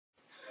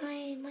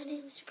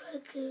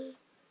burger.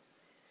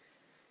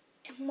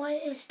 And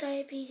what is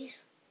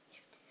diabetes? You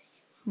have to say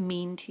it.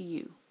 Mean to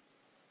you?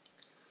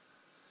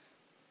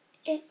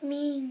 It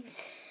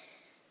means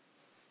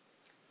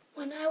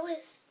when I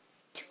was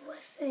 2 or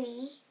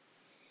 3,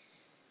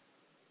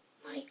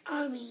 my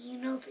army, you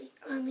know, the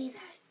army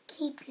that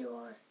keep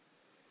your,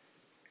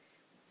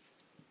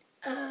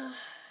 what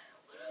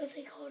are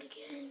they called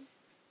again?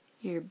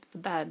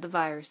 The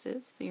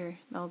viruses,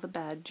 all the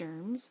bad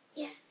germs.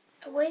 Yeah,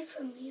 away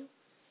from you.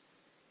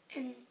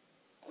 And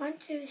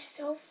once it was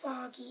so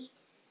foggy,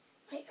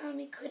 my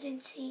army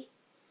couldn't see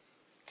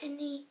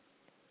any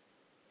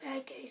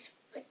bad guys,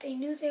 but they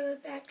knew there were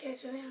bad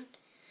guys around.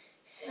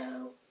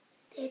 So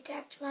they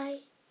attacked my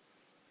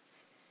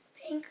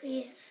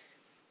pancreas.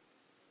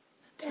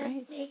 That's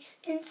right. That makes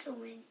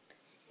insulin.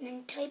 And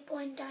then type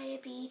 1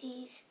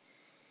 diabetes.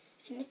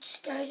 And it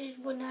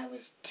started when I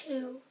was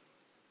 2.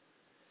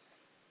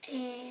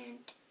 And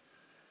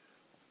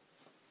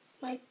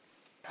my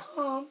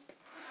pump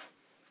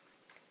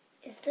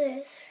is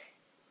this.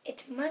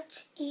 It's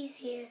much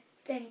easier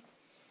than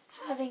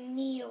having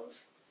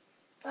needles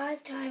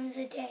 5 times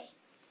a day.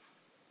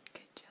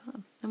 Good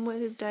job. And what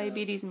does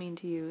diabetes mean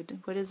to you?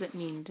 What does it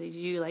mean? Do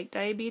you like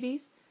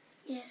diabetes?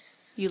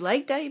 Yes. You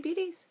like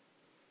diabetes?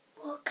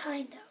 Well,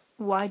 kind of.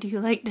 Why do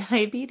you like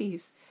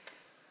diabetes?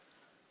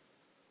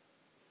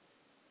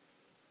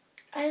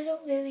 I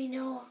don't really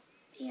know,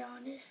 to be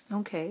honest.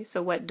 Okay,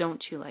 so what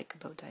don't you like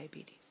about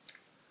diabetes?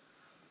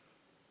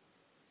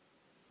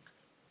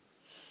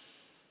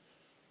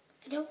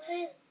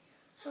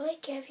 I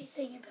like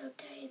everything about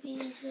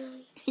diabetes,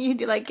 really. You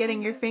do like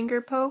getting your finger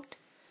poked?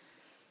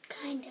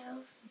 Kind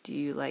of. Do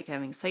you like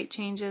having sight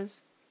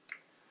changes?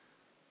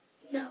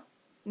 No.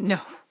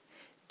 No.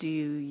 Do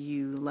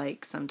you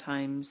like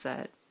sometimes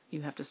that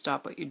you have to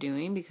stop what you're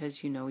doing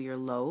because you know you're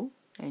low?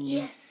 And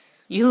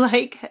Yes. You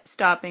like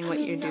stopping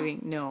what you're no.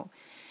 doing? No.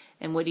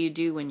 And what do you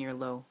do when you're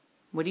low?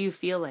 What do you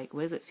feel like?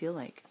 What does it feel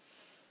like?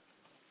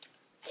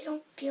 I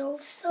don't feel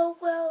so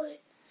well.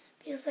 It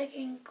feels like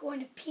I'm going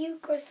to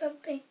puke or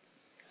something.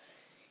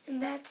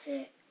 And that's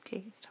it.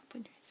 Okay, stop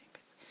when you're saying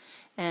this.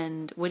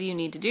 And what do you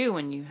need to do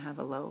when you have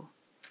a low?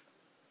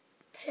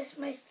 Test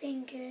my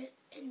finger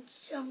and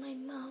show my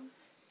mom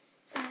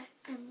that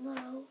I'm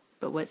low.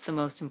 But what's the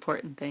most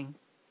important thing?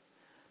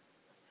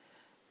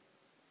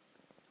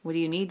 What do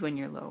you need when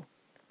you're low?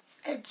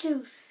 A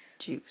juice.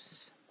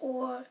 Juice.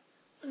 Or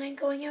when I'm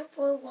going out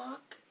for a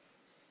walk,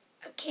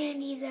 a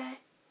candy that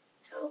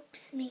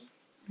helps me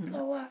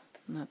go up.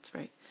 That's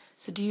right.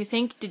 So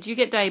did you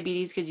get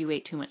diabetes because you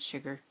ate too much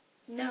sugar?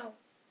 No.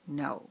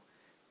 No.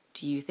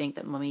 Do you think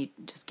that Mommy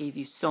just gave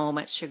you so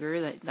much sugar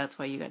that that's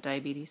why you got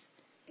diabetes?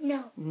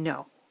 No.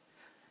 No.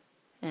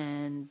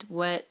 And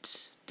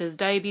does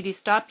diabetes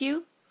stop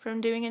you from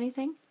doing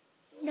anything?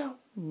 No.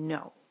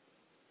 No.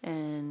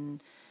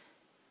 And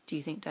do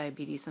you think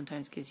diabetes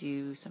sometimes gives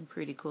you some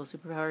pretty cool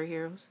superpower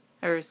heroes?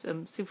 Or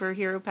some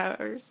superhero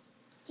powers?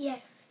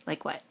 Yes.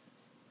 Like what?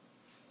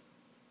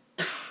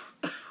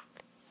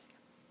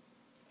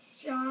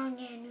 Strong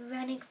and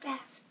running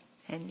fast.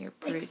 And you're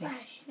pretty. Like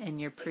Flash.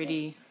 And you're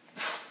pretty.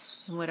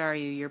 And what are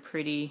you? You're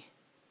pretty.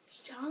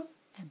 Strong.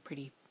 And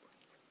pretty.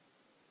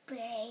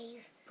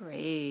 Brave.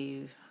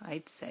 Brave,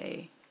 I'd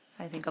say.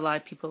 I think a lot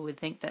of people would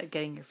think that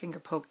getting your finger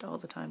poked all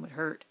the time would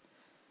hurt.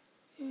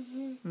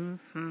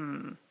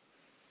 Anything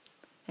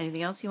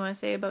else you want to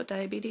say about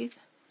diabetes?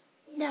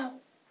 No.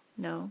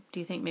 No? Do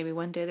you think maybe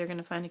one day they're going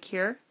to find a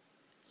cure?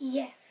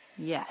 Yes.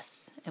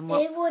 Yes. And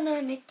Maybe when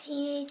I'm a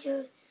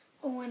teenager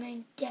or when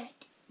I'm dead.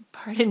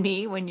 Pardon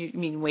me, when you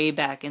mean way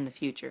back in the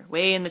future.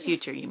 Way in the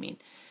future, you mean.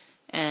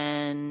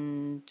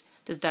 And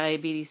does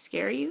diabetes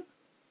scare you?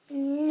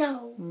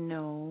 No.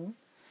 No.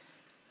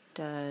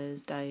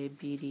 Does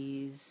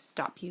diabetes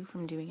stop you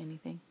from doing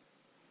anything?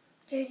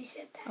 I already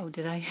said that. Oh,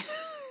 did I?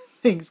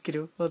 Thanks,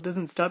 kiddo. Well, it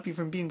doesn't stop you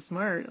from being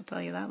smart, I'll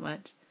tell you that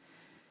much.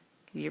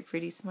 You're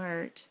pretty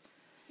smart.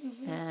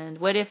 And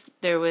what if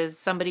there was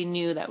somebody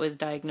new that was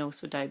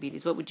diagnosed with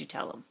diabetes? What would you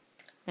tell them?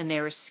 And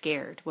they were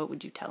scared. What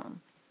would you tell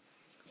them?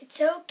 It's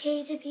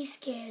okay to be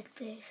scared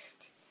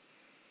first.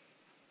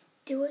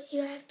 Do what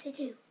you have to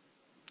do.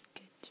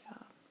 Good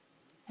job.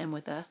 And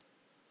with a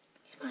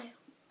smile.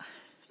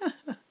 I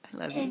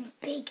love you. And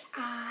big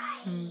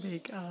eyes.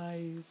 Big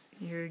eyes.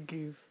 You're a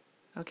goof.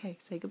 Okay,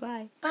 say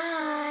goodbye.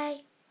 Bye.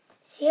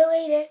 See you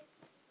later.